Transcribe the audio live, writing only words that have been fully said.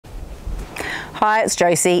Hi, it's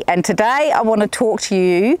Josie, and today I want to talk to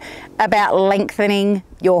you about lengthening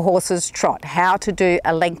your horse's trot, how to do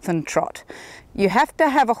a lengthened trot. You have to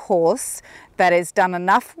have a horse that has done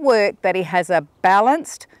enough work that he has a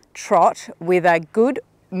balanced trot with a good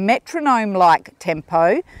metronome-like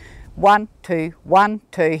tempo. 1, 2, 1,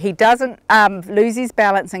 2. He doesn't lose his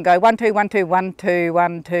balance and go 1, 2, 1, 2, 1, 2,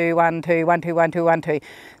 1, 2, 1, 2, 1, 2, 1, 2, 1, 2.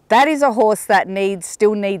 That is a horse that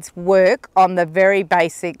still needs work on the very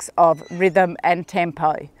basics of rhythm and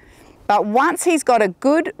tempo. But once he's got a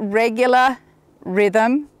good regular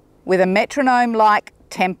rhythm with a metronome-like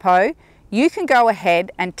tempo, you can go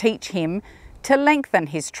ahead and teach him to lengthen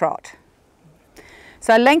his trot.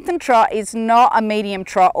 So lengthened trot is not a medium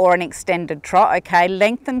trot or an extended trot, okay?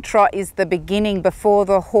 Lengthened trot is the beginning before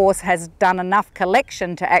the horse has done enough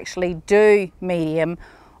collection to actually do medium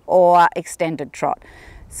or extended trot.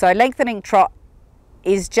 So lengthening trot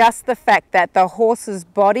is just the fact that the horse's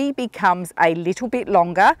body becomes a little bit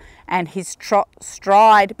longer and his trot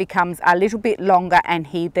stride becomes a little bit longer and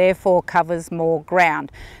he therefore covers more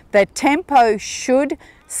ground. The tempo should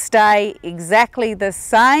stay exactly the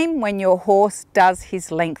same when your horse does his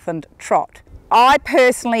lengthened trot. I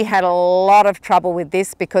personally had a lot of trouble with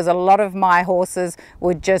this because a lot of my horses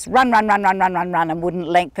would just run and wouldn't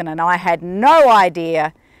lengthen, and I had no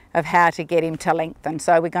idea of how to get him to lengthen.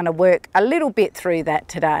 So we're going to work a little bit through that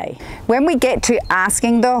today. When we get to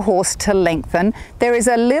asking the horse to lengthen, there is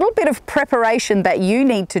a little bit of preparation that you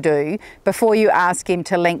need to do before you ask him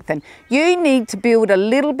to lengthen. You need to build a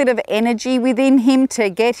little bit of energy within him to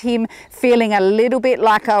get him feeling a little bit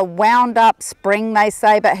like a wound up spring, they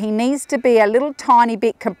say, but he needs to be a little tiny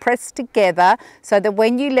bit compressed together so that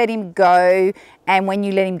when you let him go, and when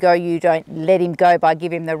you let him go, you don't let him go by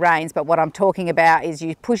giving him the reins, but what I'm talking about is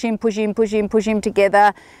you push him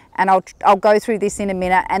together, and I'll go through this in a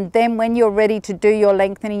minute, and then when you're ready to do your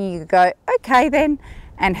lengthening, you go, okay then,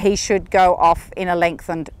 and he should go off in a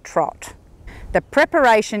lengthened trot. The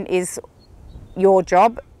preparation is your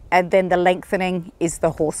job, and then the lengthening is the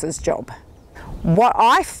horse's job. What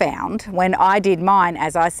I found when I did mine,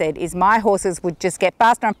 as I said, is my horses would just get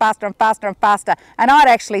faster and faster and faster and faster, and I'd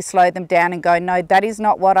actually slow them down and go, no, that is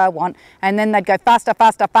not what I want, and then they'd go faster,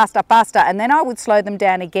 faster, faster, faster, and then I would slow them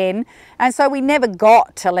down again, and so we never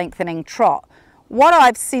got to lengthening trot. What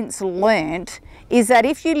I've since learnt is that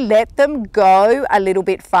if you let them go a little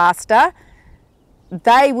bit faster,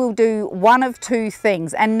 they will do one of two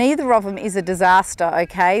things, and neither of them is a disaster,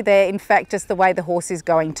 okay? They're in fact just the way the horse is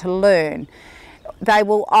going to learn. They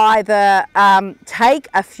will either take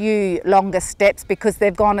a few longer steps because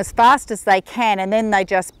they've gone as fast as they can, and then they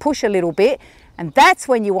just push a little bit, and that's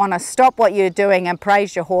when you want to stop what you're doing and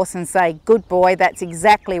praise your horse and say, good boy, that's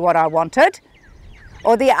exactly what I wanted.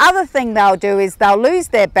 Or the other thing they'll do is they'll lose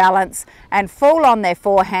their balance and fall on their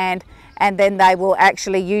forehand, and then they will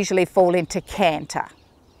actually usually fall into canter.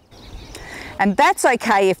 And that's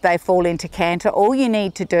okay if they fall into canter. All you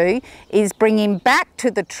need to do is bring him back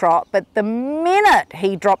to the trot, but the minute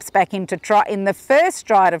he drops back into trot, in the first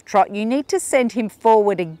stride of trot, you need to send him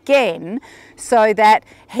forward again so that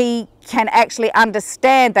he can actually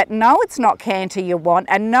understand that no, it's not canter you want,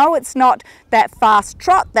 and no, it's not that fast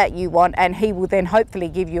trot that you want, and he will then hopefully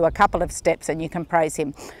give you a couple of steps and you can praise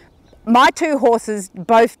him. My two horses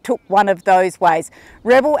both took one of those ways.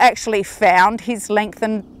 Rebel actually found his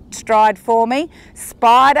lengthened stride for me.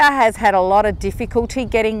 Spider has had a lot of difficulty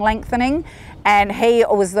getting lengthening, and he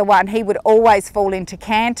was the one, he would always fall into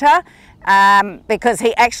canter because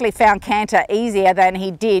he actually found canter easier than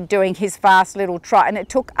he did doing his fast little trot, and it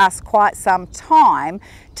took us quite some time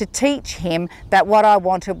to teach him that what I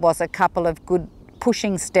wanted was a couple of good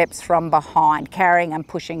pushing steps from behind, carrying and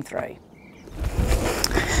pushing through.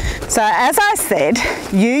 So as I said,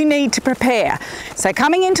 you need to prepare. So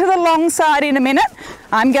coming into the long side in a minute,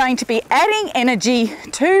 I'm going to be adding energy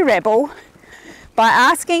to Rebel by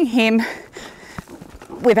asking him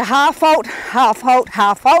with a half halt, half halt,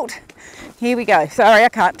 half halt. Here we go. Sorry, I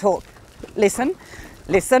can't talk. Listen,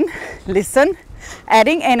 listen, listen.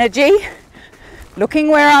 Adding energy, looking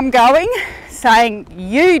where I'm going, saying,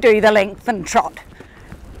 you do the lengthened trot.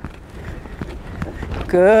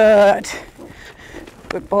 Good.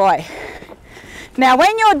 Good boy. Now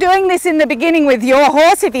when you're doing this in the beginning with your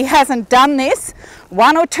horse, if he hasn't done this,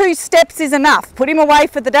 1 or 2 steps is enough. Put him away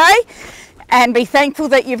for the day and be thankful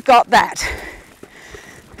that you've got that.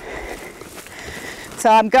 So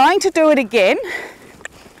I'm going to do it again.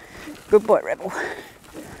 Good boy, Rebel.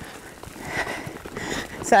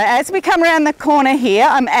 So as we come around the corner here,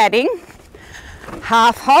 I'm adding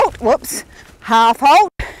half halt, whoops, half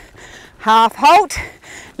halt,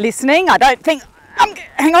 listening. I don't think,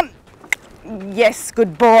 hang on. Yes,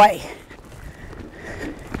 good boy.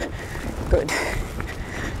 Good.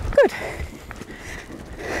 Good.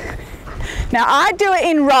 Now I do it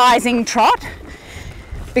in rising trot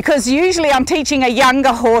because usually I'm teaching a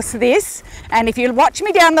younger horse this, and if you watch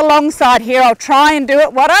me down the long side here, I'll try and do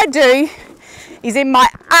it. What I do is in my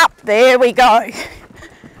up, there we go.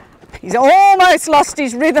 He's almost lost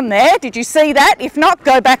his rhythm there. Did you see that? If not,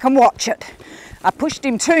 go back and watch it. I pushed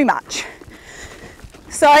him too much.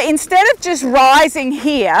 So instead of just rising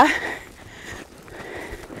here,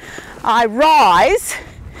 I rise.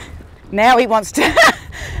 Now he wants to,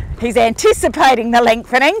 he's anticipating the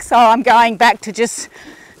lengthening, so I'm going back to just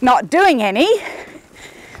not doing any.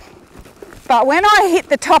 But when I hit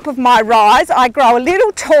the top of my rise, I grow a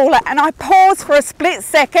little taller and I pause for a split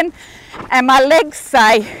second and my legs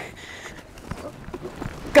say,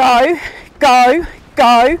 go, go,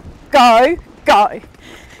 go, go, go.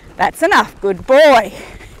 That's enough, good boy.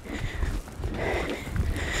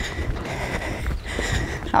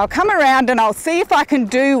 I'll come around and I'll see if I can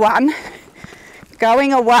do one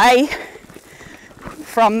going away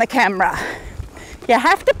from the camera. You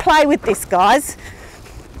have to play with this, guys.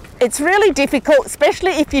 It's really difficult,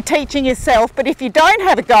 especially if you're teaching yourself, but if you don't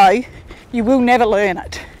have a go, you will never learn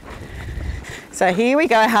it. So here we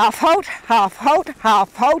go, half halt, half halt,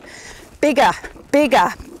 half halt. Bigger,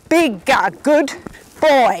 bigger, bigger, good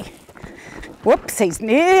boy. Whoops, he's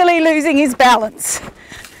nearly losing his balance.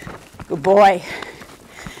 Good boy.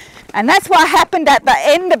 And that's what happened at the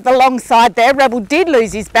end of the long side there. Rebel did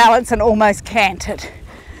lose his balance and almost canted.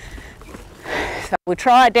 So we'll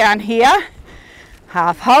try it down here.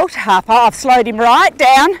 Half halt, half halt. I've slowed him right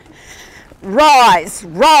down. Rise,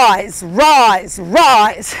 rise, rise,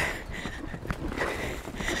 rise.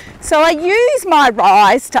 So I use my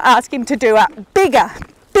rise to ask him to do a bigger,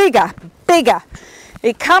 bigger, bigger.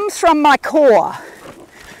 It comes from my core.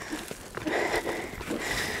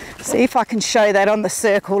 See if I can show that on the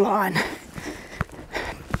circle line.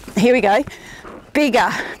 Here we go. Bigger,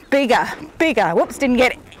 bigger, bigger. Whoops, didn't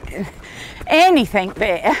get anything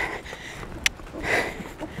there.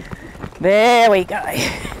 There we go.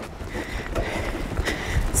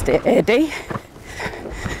 Steady.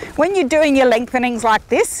 When you're doing your lengthenings like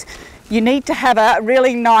this, you need to have a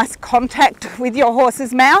really nice contact with your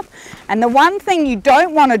horse's mouth. And the one thing you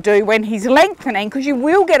don't want to do when he's lengthening, because you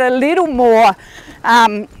will get a little more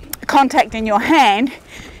contact in your hand,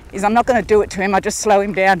 is, I'm not going to do it to him, I just slow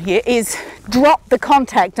him down here, is drop the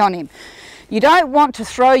contact on him. You don't want to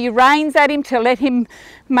throw your reins at him to let him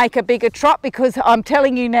make a bigger trot, because I'm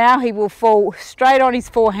telling you now, he will fall straight on his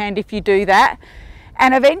forehand if you do that.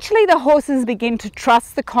 And eventually the horses begin to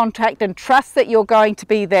trust the contact and trust that you're going to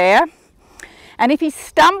be there. And if he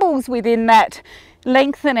stumbles within that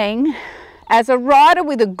lengthening, as a rider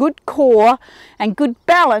with a good core and good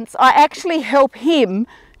balance, I actually help him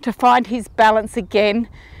to find his balance again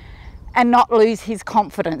and not lose his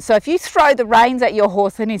confidence. So if you throw the reins at your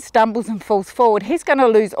horse and he stumbles and falls forward, he's going to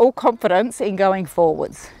lose all confidence in going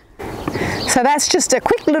forwards. So that's just a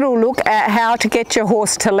quick little look at how to get your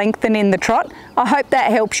horse to lengthen in the trot. I hope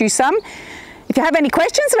that helps you some. If you have any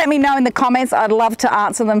questions, let me know in the comments. I'd love to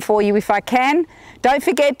answer them for you if I can. Don't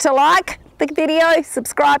forget to like the video,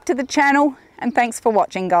 subscribe to the channel, and thanks for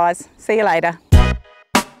watching, guys. See you later.